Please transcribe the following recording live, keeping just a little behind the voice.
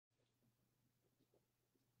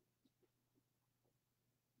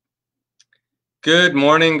Good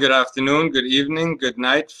morning, good afternoon, good evening, good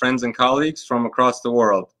night, friends and colleagues from across the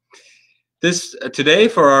world. Today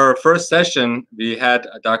for our first session, we had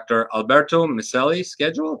Dr. Alberto Miceli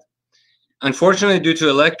scheduled. Unfortunately, due to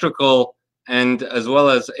electrical and as well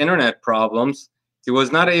as internet problems, he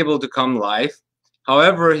was not able to come live.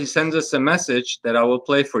 However, he sends us a message that I will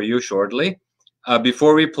play for you shortly.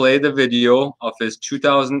 Before we play the video of his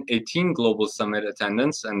 2018 Global Summit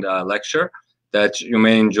attendance and lecture that you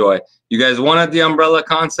may enjoy. You guys wanted the umbrella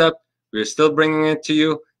concept. We're still bringing it to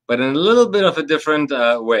you, but in a little bit of a different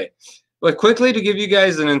way. But quickly to give you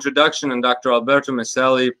guys an introduction on Dr. Alberto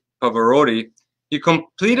Miceli Pavarotti, he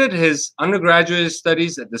completed his undergraduate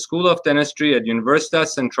studies at the School of Dentistry at Universidad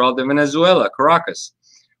Central de Venezuela, Caracas,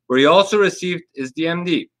 where he also received his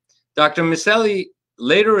DMD. Dr. Miceli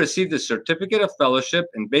later received a certificate of fellowship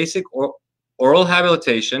in basic oral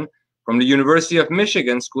habilitation from the University of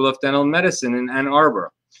Michigan School of Dental Medicine in Ann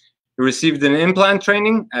Arbor. He received an implant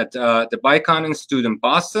training at the Bicon Institute in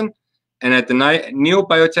Boston and at the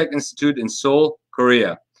Neobiotech Institute in Seoul,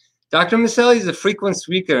 Korea. Dr. Miceli is a frequent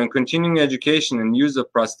speaker in continuing education and use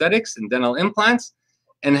of prosthetics and dental implants,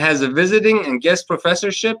 and has a visiting and guest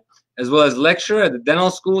professorship as well as lecture at the dental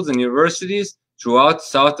schools and universities throughout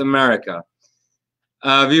South America.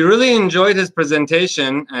 We really enjoyed his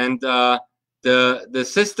presentation, and the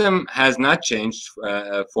system has not changed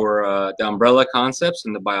for the umbrella concepts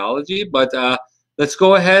in the biology, but let's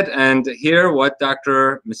go ahead and hear what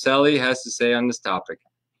Dr. Miceli has to say on this topic.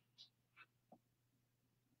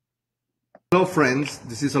 Hello friends,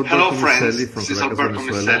 this is Alberto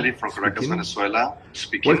Miceli from Caracas, Venezuela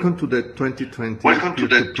speaking. Welcome to the 2020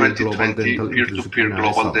 Peer-to-Peer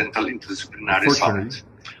Global Dental Interdisciplinary Summit.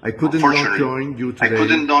 I couldn't not join you today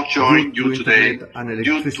due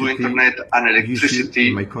to internet and electricity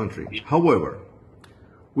in my country. However,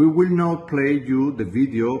 we will now play you the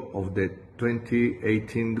video of the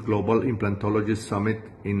 2018 Global Implantology Summit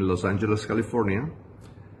in Los Angeles, California.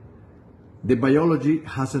 The biology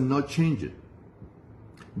has not changed.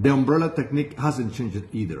 The umbrella technique hasn't changed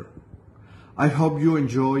either. I hope you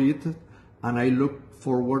enjoy it, and I look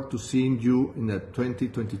forward to seeing you in the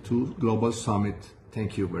 2022 Global Summit.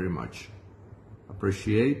 Thank you very much.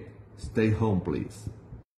 Appreciate. Stay home, please.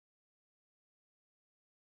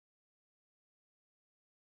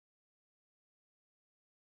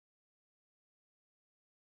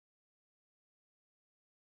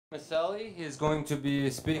 Miceli is going to be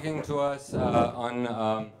speaking to us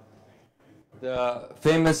on the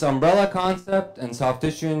famous umbrella concept and soft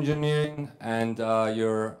tissue engineering and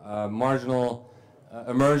your marginal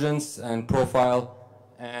emergence and profile.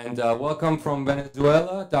 And welcome from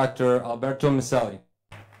Venezuela, Dr. Alberto Miceli.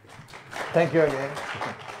 Thank you again.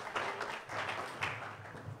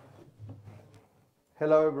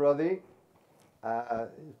 Hello, everybody.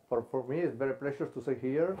 For me, it's very pleasure to be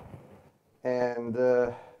here. And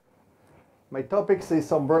my topic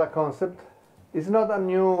is umbrella concept. It's not a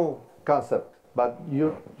new concept, but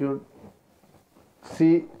you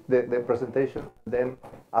see the presentation. Then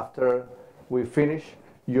after we finish,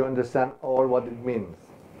 you understand all what it means.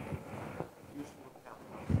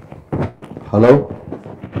 Hello?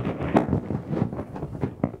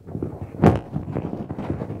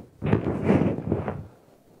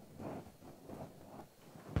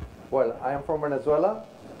 Well, I am from Venezuela,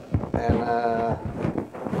 and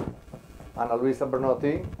Ana Luisa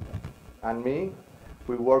Bernotti and me,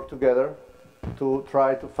 we work together to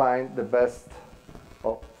try to find the best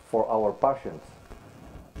for our patients.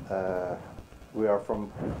 We are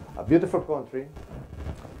from a beautiful country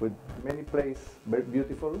with many places, very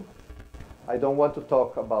beautiful. I don't want to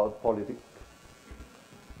talk about politics.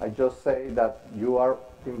 I just say that you are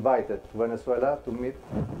invited to Venezuela to meet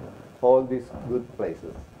all these good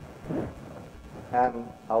places. And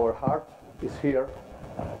our heart is here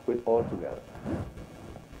with all together.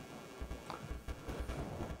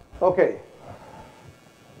 Okay.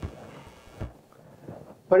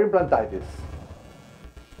 Perimplantitis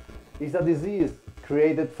is a disease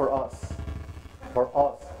created for us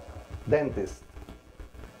dentists.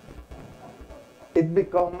 It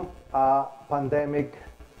became a pandemic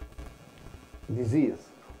disease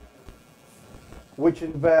which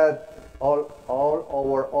invade all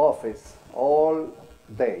our office, all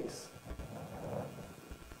days.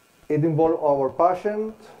 It involves our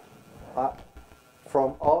patient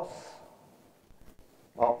from us,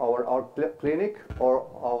 our clinic,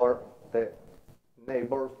 or the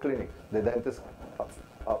neighbor clinic, the dentist,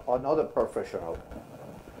 another professional.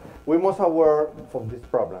 We must be aware of this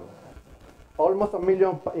problem. Almost 1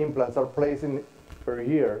 million implants are placed per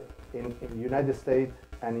year in the United States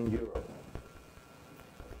and in Europe.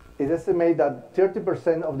 It is estimated that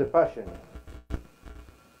 30% of the patients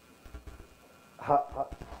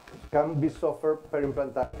can be suffer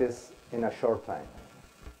periimplantitis in a short time.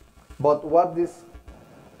 But what this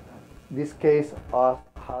case has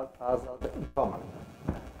in common?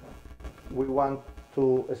 We want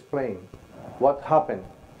to explain what happened.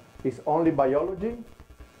 Is only biology,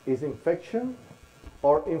 is infection,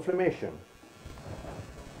 or inflammation?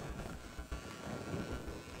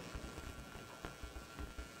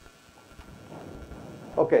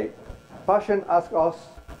 Okay, patients ask us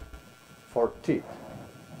for teeth,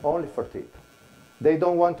 only for teeth. They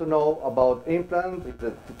don't want to know about implant, is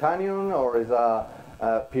it titanium, or is a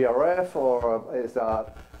PRF, or is a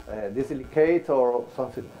disilicate, or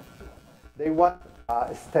something. They want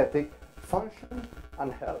aesthetic function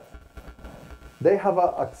and health. They have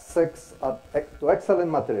access to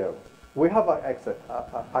excellent material. We have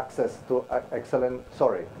access to excellent,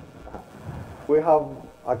 we have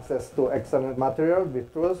access to excellent material. With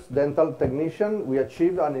Vitruvius dental technician, we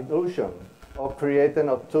achieved an illusion of creating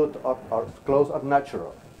a tooth as close as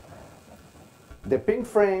natural. The pink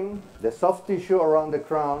frame, the soft tissue around the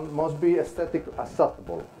crown must be aesthetically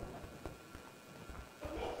acceptable.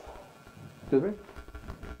 Excuse me?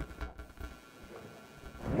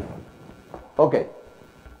 Okay.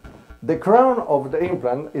 The crown of the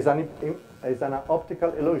implant is an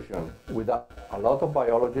optical illusion with a lot of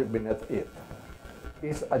biology beneath it.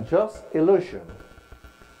 It's a just illusion.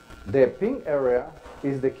 The pink area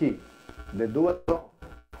is the key. The dual tone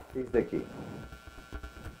is the key.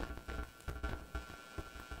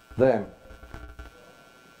 Then,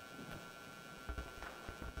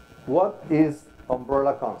 what is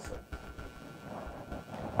umbrella concept?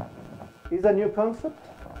 Is a new concept?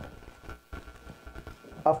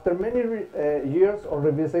 After many years of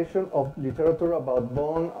revision of literature about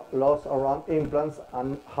bone loss around implants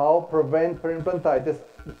and how prevent periimplantitis,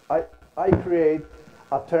 I create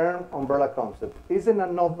a term umbrella concept. Isn't a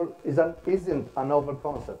novel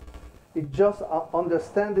concept. It just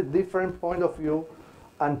understand the different point of view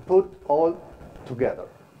and put all together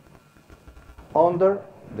under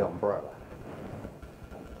the umbrella.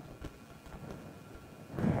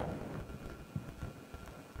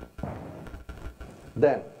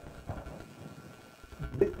 Then,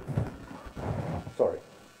 sorry.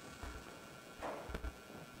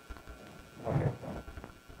 Okay.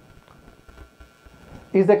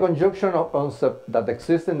 Is the conjunction of concepts that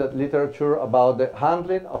exist in the literature about the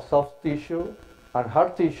handling of soft tissue and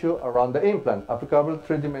hard tissue around the implant, applicable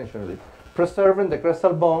three-dimensionally, preserving the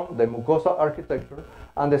crestal bone, the mucosa architecture,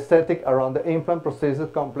 and the aesthetic around the implant processes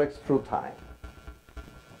complex through time.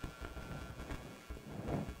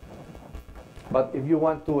 But if you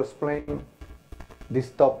want to explain this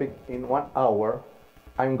topic in 1 hour,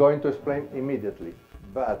 I'm going to explain immediately.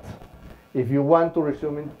 But if you want to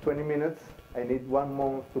resume in 20 minutes, I need 1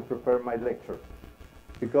 month to prepare my lecture.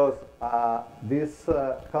 Because this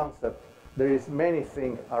concept, there is many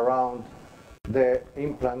things around the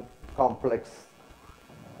implant complex,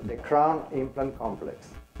 the crown implant complex.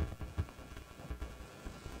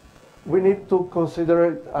 We need to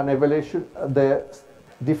consider an evaluation of the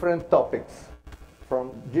different topics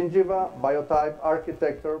from gingiva, biotype,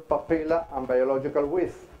 architecture, papilla, and biological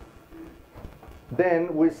width.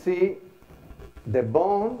 Then we see the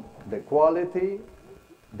bone, the quality,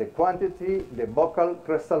 the quantity, the buccal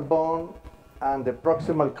crestal bone, and the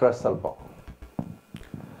proximal crestal bone.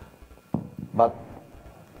 But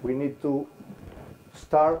we need to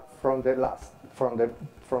start from the last,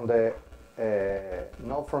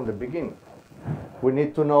 not from the beginning. We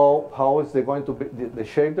need to know how is it going to be the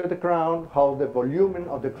shape of the crown, how the volume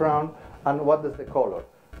of the crown, and what is the color.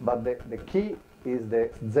 But the key is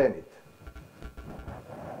the zenith.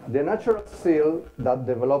 The natural seal that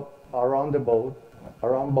developed around both,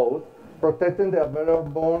 protecting the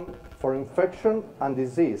alveolar bone for infection and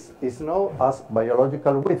disease, is known as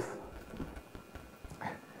biological width.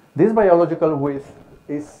 This biological width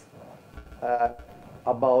is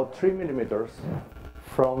about 3 millimeters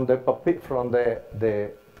from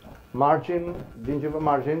the margin, gingival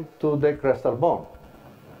margin, to the crestal bone.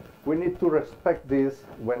 We need to respect this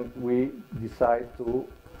when we decide to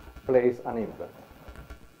place an implant.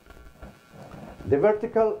 The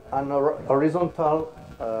vertical and horizontal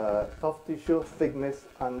soft tissue thickness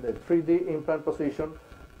and the 3D implant position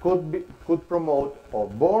could promote or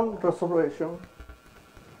bone restoration,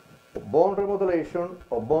 bone remodulation,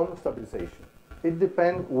 or bone stabilization. It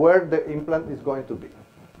depends where the implant is going to be.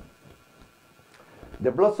 The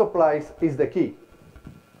blood supply is the key.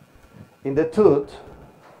 In the tooth,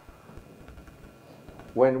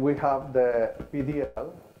 when we have the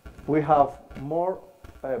PDL, we have more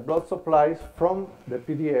blood supplies from the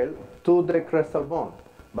PDL to the crestal bone.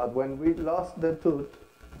 But when we lost the tooth,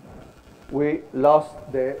 we lost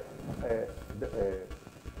the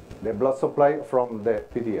blood supply from the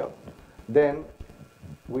PDL. Then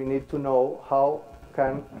we need to know how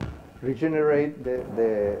can regenerate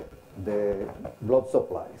the blood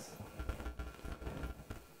supplies.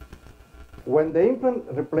 When the implant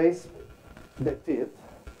replaces the teeth,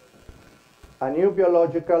 a new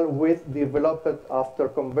biological width developed after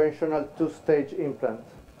conventional two-stage implant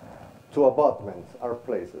to abutments are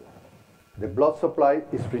placed. The blood supply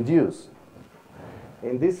is reduced.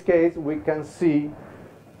 In this case, we can see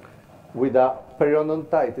with a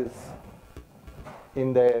periodontitis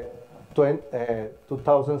in the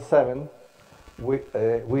 2007,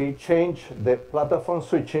 we changed the platform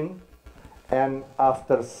switching, and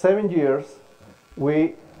after 7 years,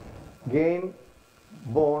 we gain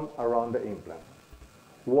bone around the implant.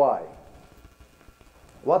 Why?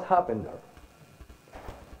 What happened there?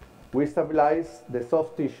 We stabilize the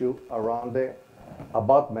soft tissue around the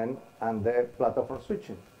abutment and the platform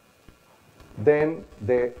switching. Then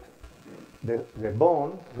the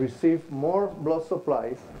bone receives more blood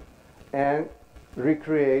supplies and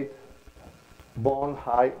recreate bone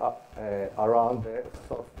high around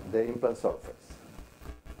the implant surface.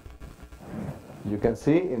 You can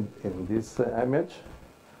see in this image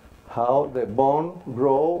how the bone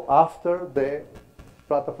grows after the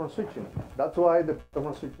platform switching. That's why the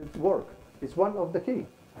platform switching work. It's one of the key.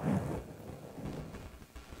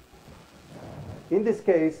 In this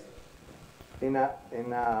case, in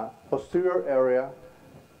a posterior area,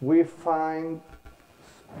 we find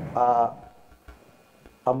a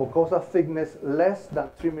mucosa thickness less than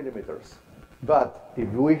 3 millimeters. But if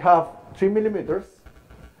we have 3 millimeters,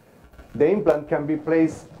 the implant can be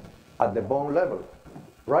placed at the bone level,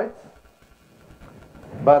 right?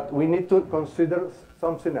 But we need to consider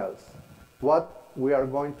something else. What we are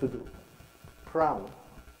going to do? Crown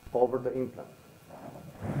over the implant.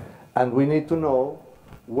 And we need to know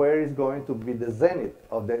where is going to be the zenith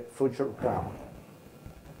of the future crown.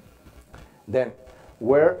 Then,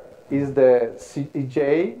 where is the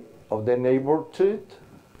CEJ of the neighbor tooth?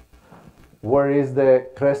 Where is the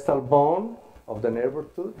crestal bone of the neighbor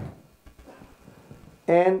tooth?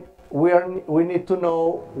 And we need to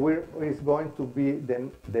know where is going to be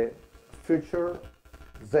then the future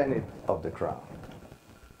zenith of the crown.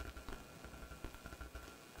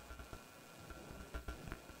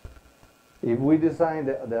 If we design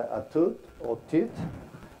a tooth or teeth,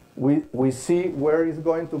 we see where is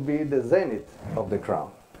going to be the zenith of the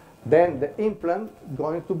crown. Then the implant is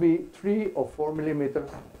going to be 3 or 4 millimeters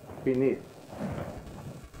beneath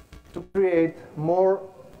to create more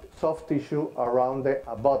soft tissue around the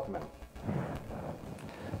abutment.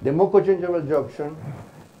 The mucogingival junction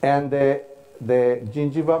and the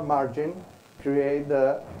gingival margin create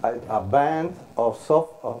a band of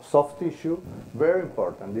soft tissue, very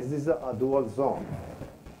important. This is a dual zone.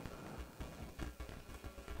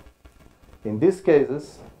 In these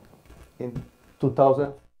cases, in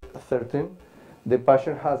 2013, the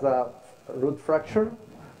patient has a root fracture.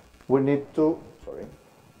 We need to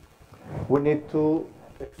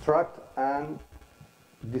extract and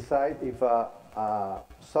decide if a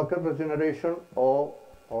socket regeneration or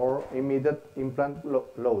immediate implant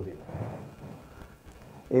loading.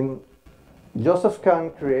 Joseph Kahn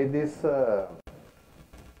created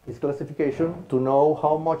this classification to know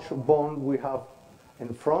how much bone we have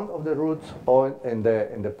in front of the roots or in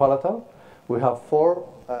the palatal. We have 4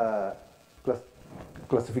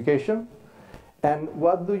 classification. And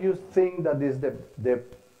what do you think that is the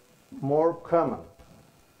more common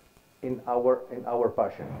in our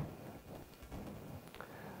patient?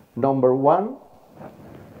 Number 1,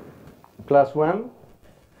 class 1,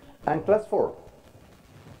 and class 4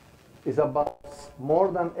 is about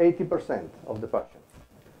more than 80% of the patient.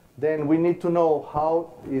 Then we need to know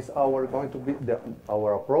how is going to be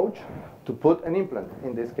our approach to put an implant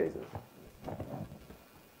in these cases.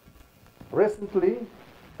 Recently,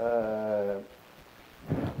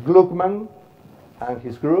 Gluckman and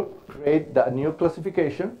his group created a new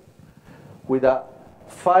classification with a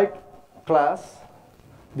 5 class,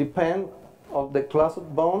 depend of the class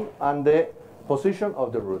of bone and the position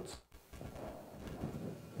of the roots.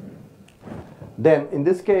 Then, in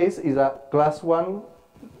this case, is a class 1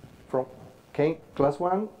 from class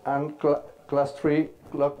 1 and class 3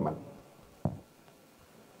 Gluckman.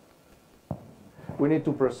 We need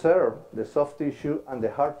to preserve the soft tissue and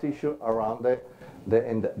the hard tissue around the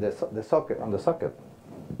socket, on the socket.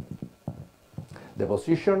 The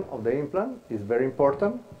position of the implant is very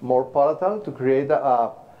important, more palatal to create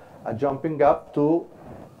a jumping gap to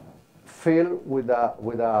fill with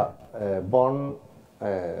a bone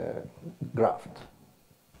graft.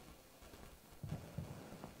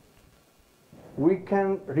 we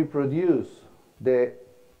can reproduce the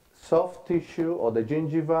soft tissue or the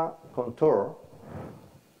gingiva contour,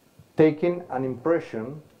 taking an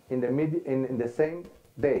impression in the same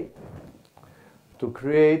day to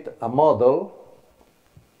create a model,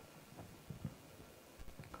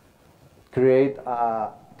 create a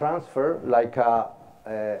transfer like a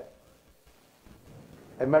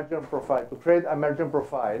emergent profile, to create emergent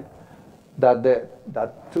profile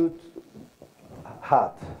that tooth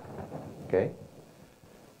had. Okay.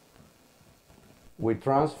 We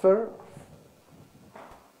transfer.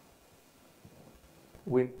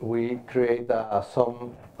 We create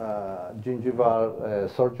some gingival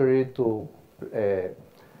surgery to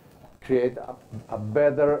create a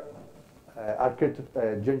better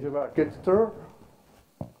gingival architecture,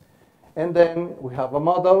 and then we have a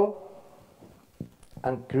model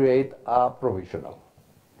and create a provisional.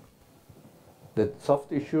 The soft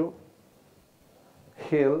tissue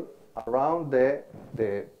heal around the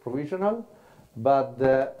provisional, but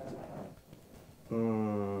the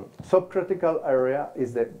subcritical area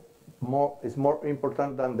is more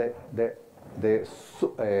important than the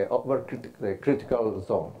critical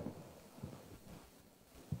zone.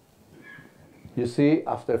 You see,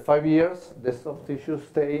 after 5 years, the soft tissue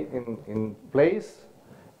stay in place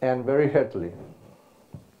and very healthy.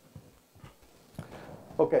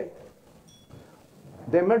 Okay.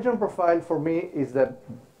 The emergent profile for me is the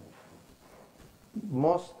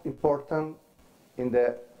most important in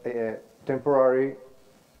the temporary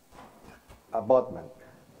abutment.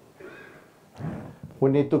 We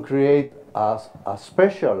need to create a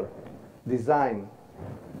special design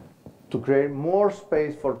to create more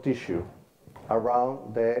space for tissue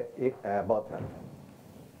around the abutment.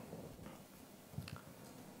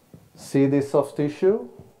 See this soft tissue?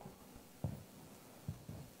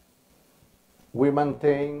 We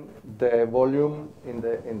maintain the volume in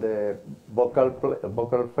the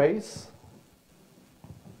vocal face,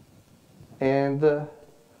 and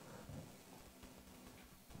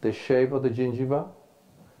the shape of the gingiva,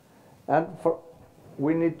 and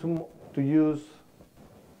we need to use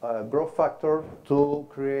growth factor to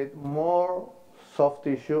create more soft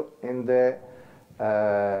tissue in the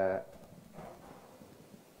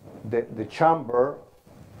chamber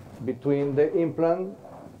between the implant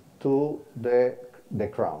to the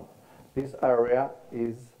crown. This area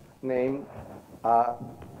is named a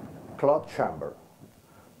cloth chamber.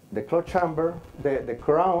 The cloth chamber, the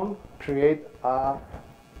crown create a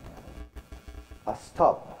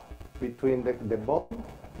stop between the bone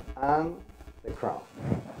and the crown.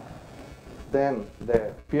 Then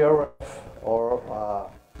the PRF or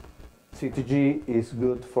CTG is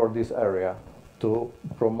good for this area to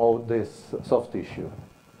promote this soft tissue.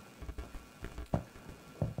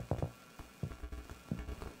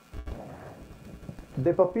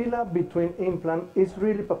 The papilla between implant is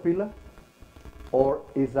really papilla, or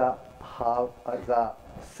is a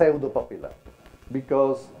pseudo papilla?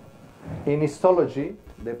 Because in histology,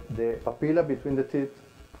 the papilla between the teeth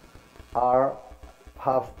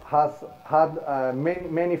has had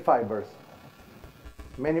many fibers,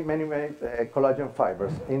 many collagen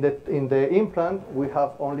fibers. In the implant, we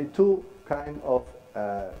have only two kind of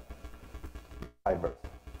fibers: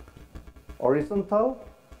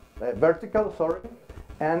 vertical,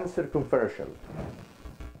 and circumferential.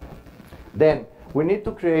 Then we need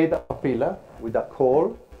to create a papilla with a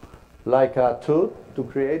hole, like a tooth, to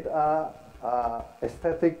create a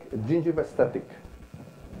gingiva aesthetic.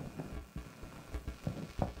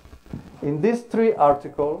 In these three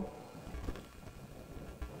articles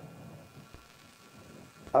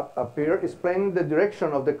appear explaining the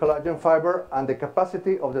direction of the collagen fiber and the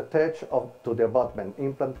capacity of the touch to the abutment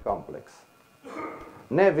implant complex.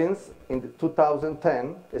 Nevins, in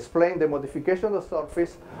 2010, explained the modification of the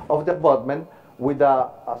surface of the abutment with a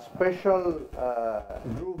special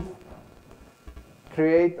groove,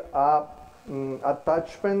 create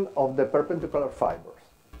attachment of the perpendicular fibers.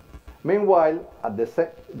 Meanwhile, at the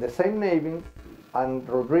same Nevins and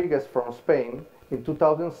Rodriguez from Spain in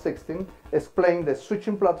 2016 explained the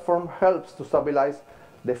switching platform helps to stabilize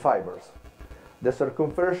the fibers, the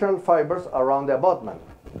circumferential fibers around the abutment.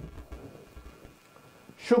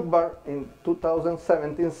 Shukbar in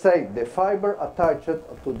 2017 said the fiber attached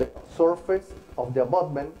to the surface of the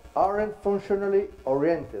abutment aren't functionally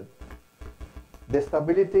oriented. The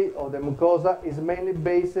stability of the mucosa is mainly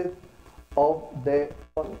based on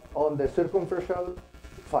the circumferential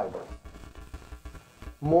fibers,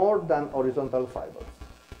 more than horizontal fibers.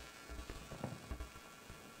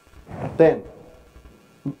 Then,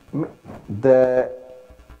 the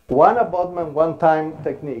one abutment, one time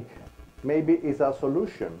technique maybe is a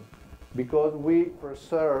solution, because we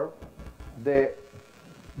preserve the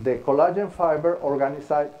collagen fiber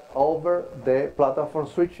organized over the platform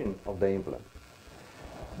switching of the implant.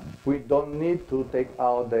 We don't need to take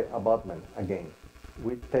out the abutment again.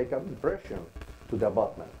 We take an impression to the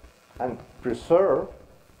abutment and preserve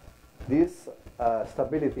this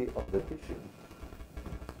stability of the tissue.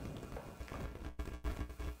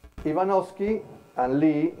 Ivanovsky and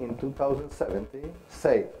Lee in 2017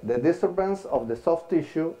 say the disturbance of the soft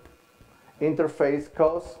tissue interface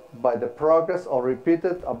caused by the progress of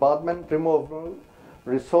repeated abutment removal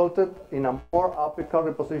resulted in a more apical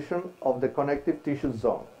reposition of the connective tissue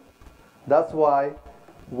zone. That's why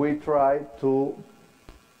we try to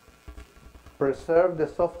preserve the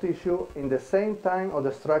soft tissue in the same time of the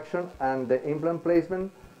extraction and the implant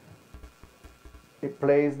placement. It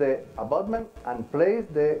place the abutment and place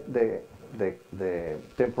the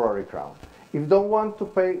temporary crown. If you don't want to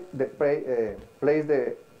place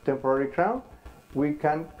the temporary crown, we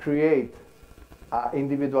can create an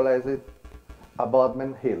individualized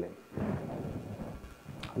abutment healing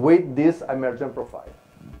with this emergent profile.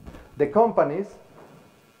 The companies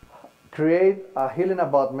create a healing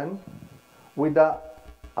abutment with a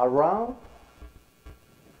round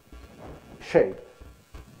shape,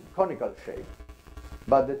 conical shape,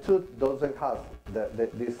 but the tooth doesn't have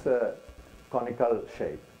this conical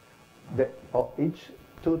shape. Each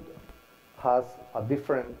tooth has a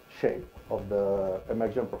different shape of the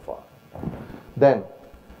emergent profile. Then,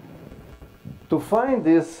 to find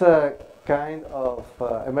this kind of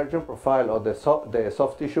emergent profile or the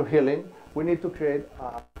soft tissue healing, we need to create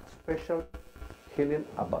a special healing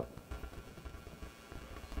abutment.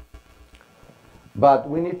 But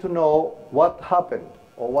we need to know what happened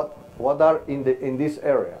or what are in this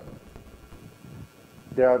area.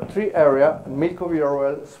 There are three areas.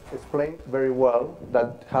 Milko-Villarroel explained very well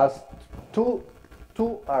that has two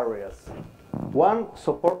areas, one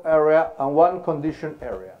support area and one condition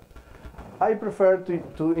area. I prefer to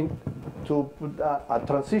put a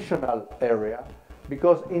transitional area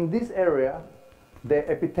because in this area the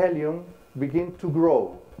epithelium begins to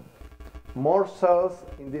grow, more cells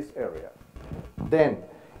in this area. Then,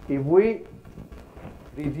 if we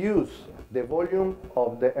reduce the volume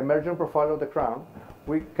of the emergent profile of the crown,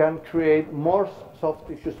 we can create more soft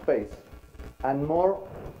tissue space and more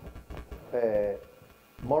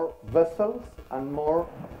vessels and more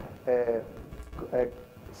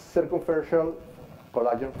circumferential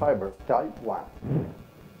collagen fibers, type 1.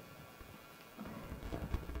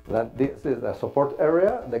 That this is the support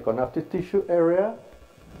area, the connective tissue area,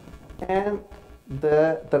 and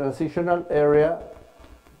the transitional area.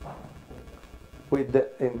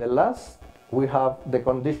 In the last, we have the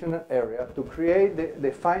conditional area to create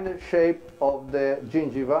the final shape of the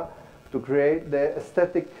gingiva, to create the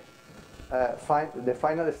aesthetic, the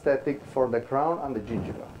final aesthetic for the crown and the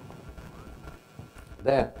gingiva.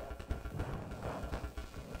 Then,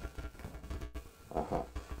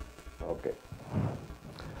 okay.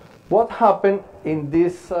 What happened in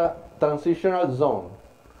this transitional zone?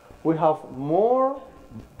 We have more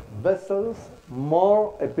vessels,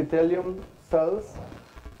 more epithelium cells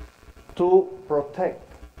to protect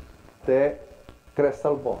the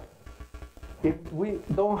crestal bone. If we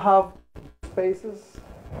don't have spaces,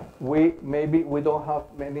 maybe we don't have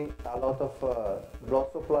a lot of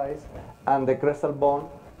blood supplies, and the crestal bone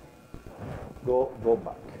go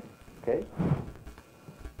back. Okay.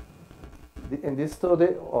 In this study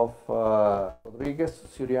of Rodriguez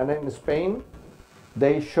Suriana in Spain,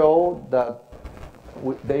 they show that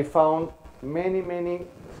they found many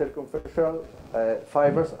circumferential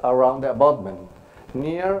fibers around the abutment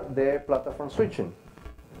near the platform switching.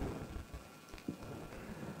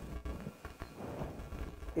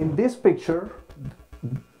 In this picture,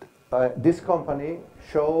 this company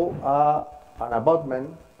show an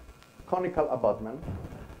abutment, conical abutment,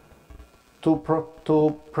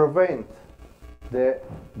 to prevent the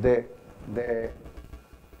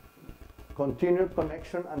continued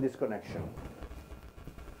connection and disconnection.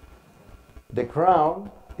 The crown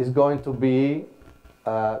is going to be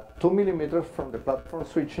 2 millimeters from the platform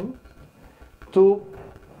switching to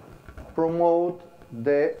promote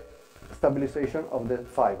the stabilization of the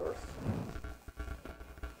fibers.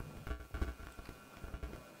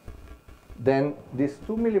 Then this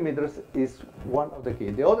 2 millimeters is one of the key.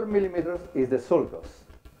 The other millimeters is the sulcus,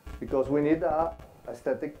 because we need a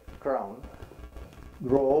aesthetic crown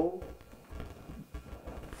grow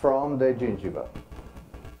from the gingiva.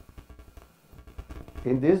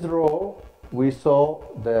 In this row, we saw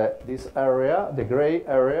this area, the gray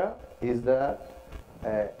area, is the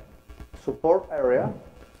support area,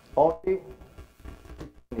 only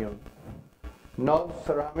titanium, no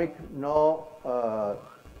ceramic, no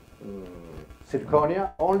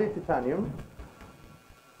zirconia, only titanium,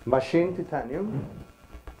 machine titanium,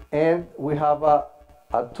 and we have a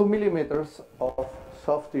 2 millimeters of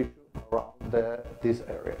soft tissue around this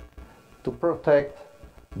area to protect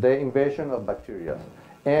the invasion of bacteria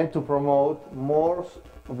and to promote more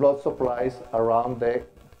blood supplies around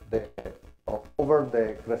over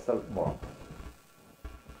the crestal bone.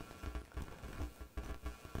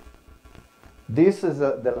 This is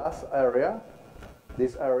the last area.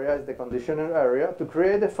 This area is the conditioning area to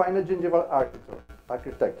create a final gingival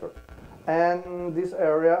architecture. And this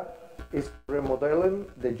area is remodeling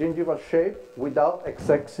the gingival shape without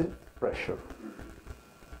excessive pressure.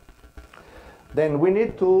 Then we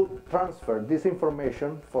need to transfer this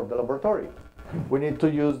information for the laboratory. We need to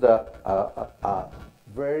use the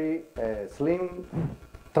very slim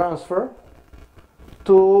transfer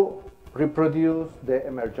to reproduce the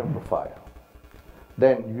emergent profile.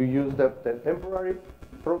 Then you use the temporary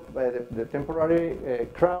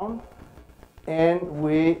crown, and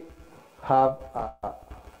we have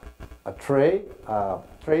a tray,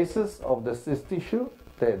 traces of the cyst tissue,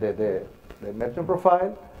 the emergent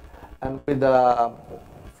profile, and with the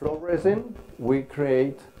flow resin, we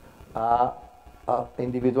create a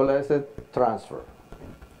individualized transfer.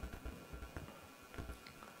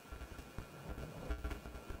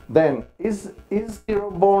 Then, is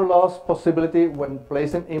zero bone loss possibility when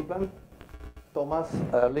placing implant? Thomas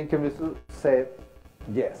Linkenwiesel said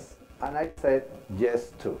yes, and I said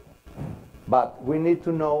yes too. But we need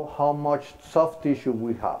to know how much soft tissue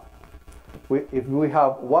we have. If we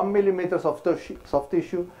have 1 millimeter of soft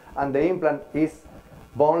tissue and the implant is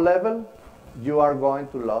bone level, you are going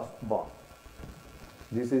to lose bone.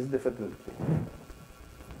 This is the fatality.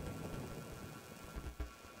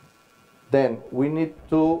 Then we need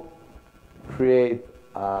to create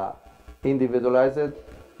an individualized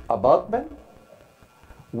abutment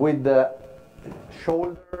with the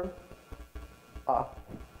shoulder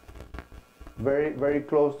very, very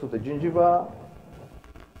close to the gingiva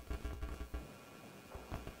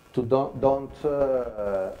to don't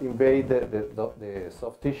invade the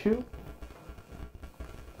soft tissue.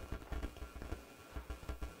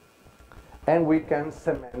 And we can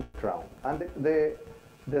cement crown. And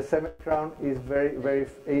the cement crown is very, very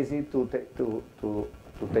easy to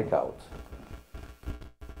take out.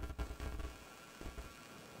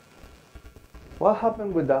 What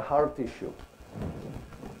happened with the hard tissue?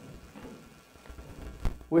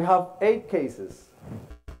 We have 8 cases.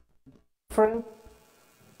 Different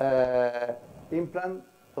implant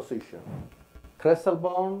position. Crestal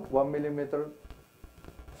bone, 1 millimeter.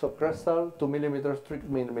 Subcrestal, 2 millimeters, 3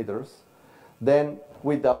 millimeters. Then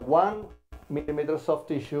with the 1 millimeter soft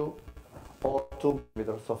tissue or 2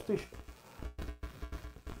 millimeters soft tissue.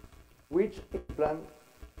 Which implant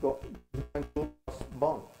goes to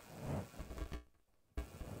bone?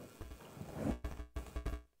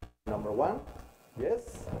 Number 1,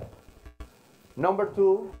 yes. Number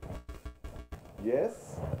 2,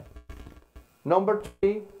 yes. Number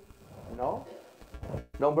 3, no.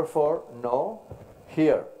 Number 4, no.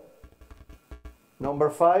 Here. Number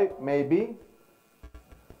 5, maybe.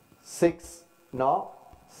 6, no.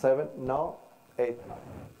 7, no. 8, no.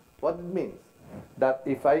 What it means? That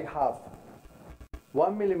if I have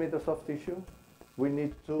 1 millimeter soft tissue, we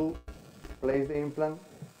need to place the implant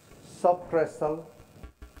subcrestal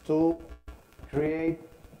to create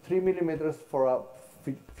 3 millimeters for a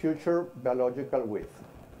future biological width.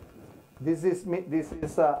 This is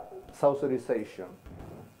a Sausseurization.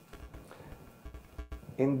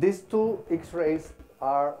 In these two X-rays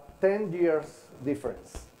are 10 years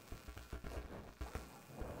difference.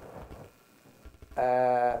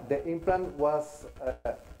 The implant was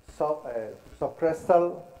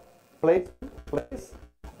subcrestal place,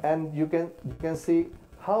 and you can see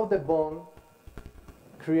how the bone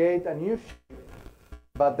create a new shape,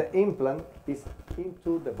 but the implant is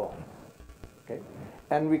into the bone. Okay,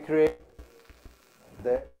 and we create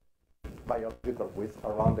the biological width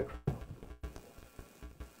around the crown.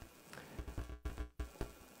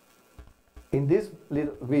 In this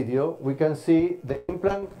little video, we can see the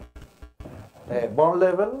implant bone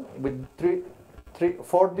level with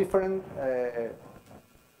four different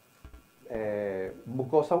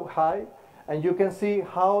mucosa height, and you can see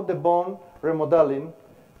how the bone remodeling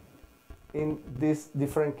in these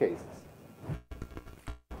different cases.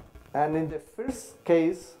 And in the first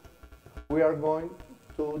case, we are going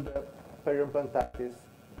to the periimplantitis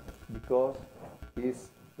because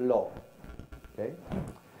it's low. Okay,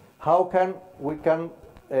 how can we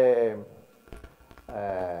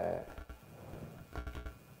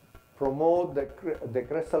promote the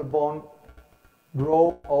crestal bone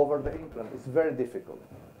grow over the implant. It's very difficult.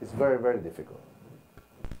 It's very, very difficult.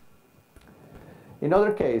 In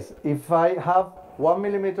other case, if I have 1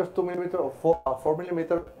 millimeter, 2 millimeter, or 4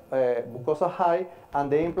 millimeter mucosa high,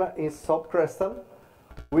 and the implant is subcrestal,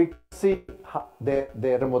 we see the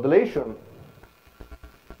remodelation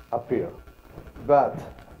appear. But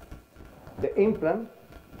the implant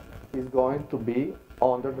is going to be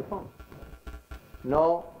under the bone.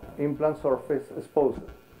 No implant surface exposed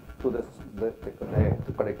to the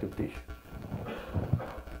connective tissue.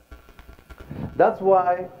 That's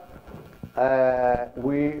why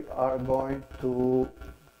we are going to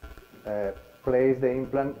place the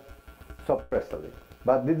implant subcrestally.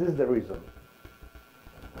 But this is the reason.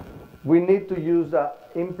 We need to use an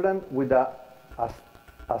implant with a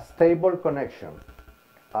stable connection,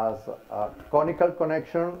 as a conical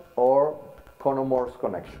connection or conomorph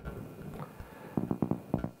connection.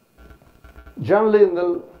 John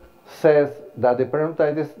Lindell says that the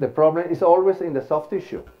periodontitis, the problem is always in the soft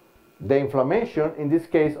tissue. The inflammation, in this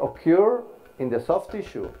case, occurs in the soft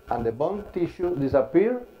tissue, and the bone tissue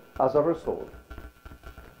disappears as a result.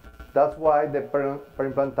 That's why the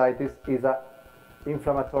periodontitis is an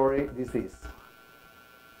inflammatory disease.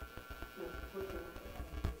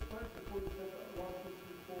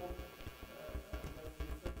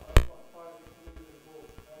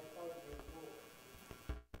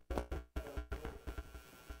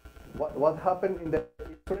 What happened in the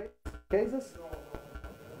X-ray cases?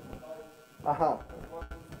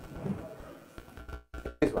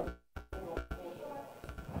 This one.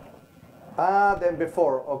 Then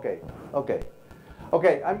before. Okay.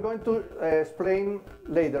 I'm going to explain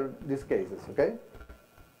later these cases. Okay.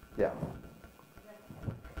 Yeah.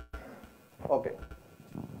 Okay.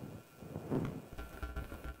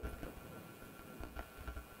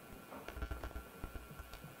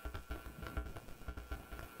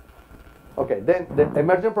 Okay, then the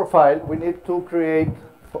emergent profile, we need to create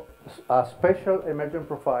a special emergent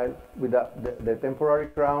profile with the temporary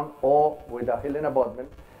crown or with a helium abutment.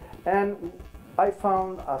 And I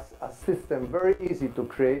found a system very easy to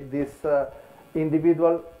create this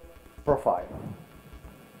individual profile.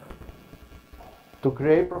 To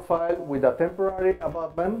create profile with a temporary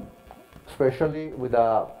abutment, especially with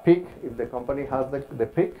a peak, if the company has the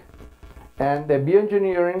peak. And the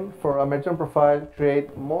bioengineering for emergent profile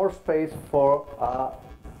create more space for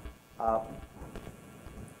a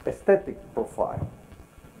aesthetic profile.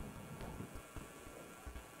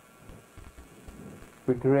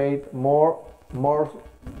 We create more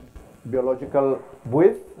biological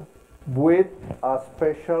width with a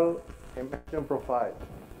special emergent profile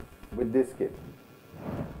with this kit.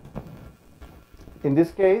 In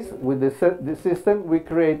this case, with this system, we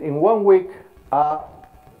create in 1 week a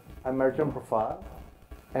emergent profile,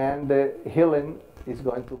 and the healing is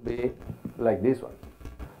going to be like this one.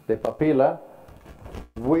 The papilla,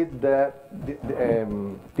 with the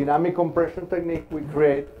dynamic compression technique, we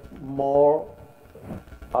create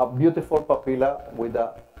a beautiful papilla with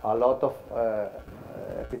a lot of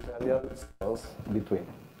epithelial cells between.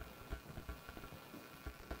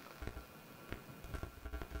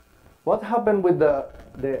 What happened with the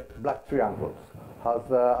black triangles,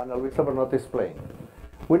 as Ana Luisa Bernot explained?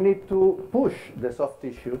 We need to push the soft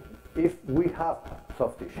tissue if we have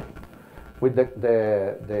soft tissue. With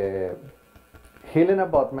the healing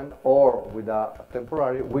abutment or with a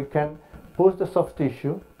temporary, we can push the soft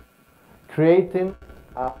tissue, creating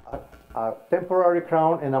a temporary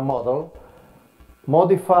crown in a model,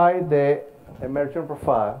 modify the emergent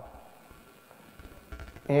profile,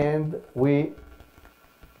 and we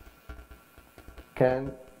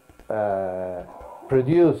can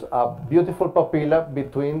produce a beautiful papilla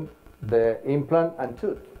between the implant and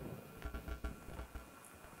tooth.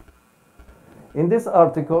 In this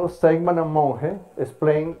article, Stegman and Monge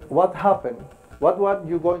explain what happened, what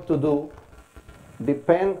you're going to do,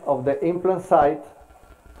 depend of the implant site,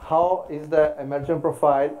 how is the emergent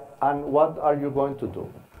profile, and what are you going to do.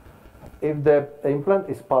 If the implant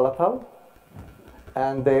is palatal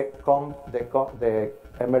and the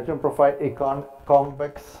emergent profile is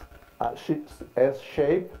convex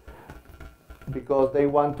S-shape, because they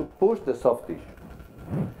want to push the soft tissue.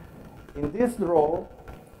 In this draw,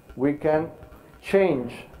 we can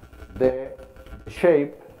change the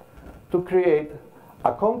shape to create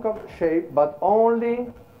a concave shape, but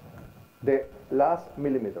only the last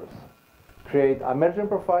millimeters. Create emergent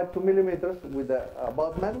profile 2 millimeters with the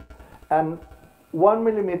abutment and 1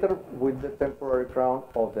 millimeter with the temporary crown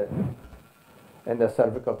of and the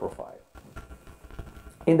cervical profile.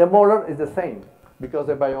 In the molar is the same, because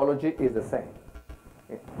the biology is the same.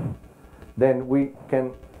 Then we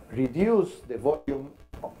can reduce the volume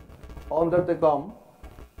under the gum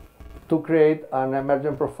to create an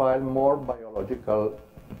emergent profile more biological.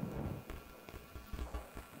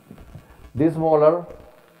 This molar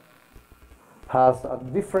has a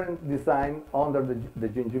different design under the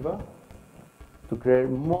gingiva to create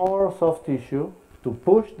more soft tissue, to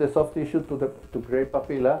push the soft tissue to create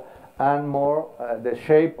papilla, and more the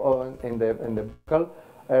shape in the buccal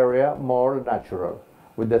area more natural,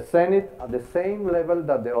 with the zenith at the same level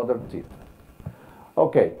that the other teeth.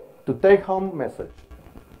 Okay, to take home message.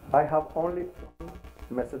 I have only one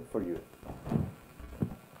message for you.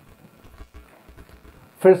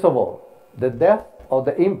 First of all, the depth of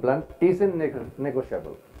the implant isn't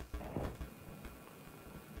negotiable.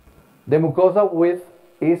 The mucosa width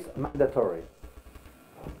is mandatory,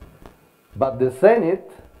 but the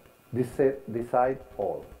zenith decide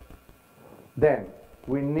all. Then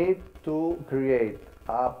we need to create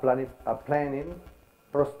a planning,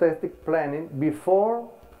 prosthetic planning before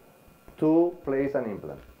to place an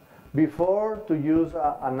implant, before to use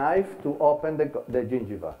a knife to open the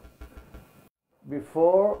gingiva,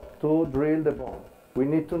 before to drill the bone. We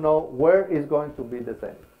need to know where is going to be the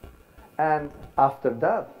zenith. And after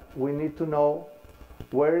that, we need to know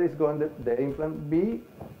where is going the implant be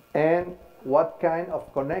and what kind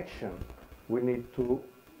of connection we need to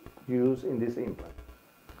use in this implant.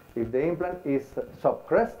 If the implant is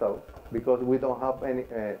subcrestal, because we don't have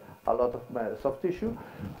a lot of soft tissue,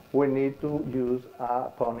 we need to use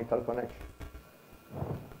a conical connection.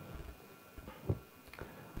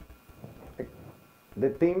 The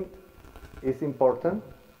theme is important,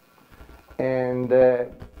 and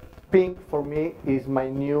pink for me is my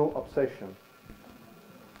new obsession,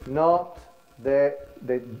 not the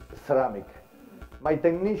ceramic. My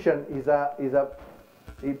technician is a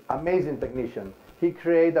amazing technician. He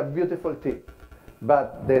created a beautiful tip,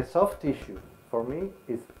 but the soft tissue for me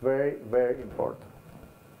is very, very important.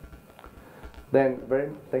 Then,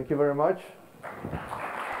 thank you very much.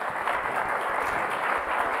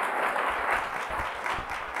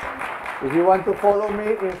 If you want to follow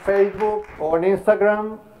me in Facebook or on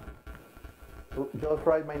Instagram, just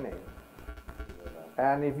write my name.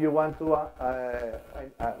 And if you want to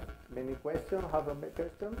many questions, have a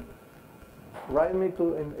question, write me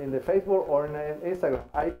in the Facebook or in Instagram.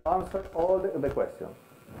 I answer all the questions.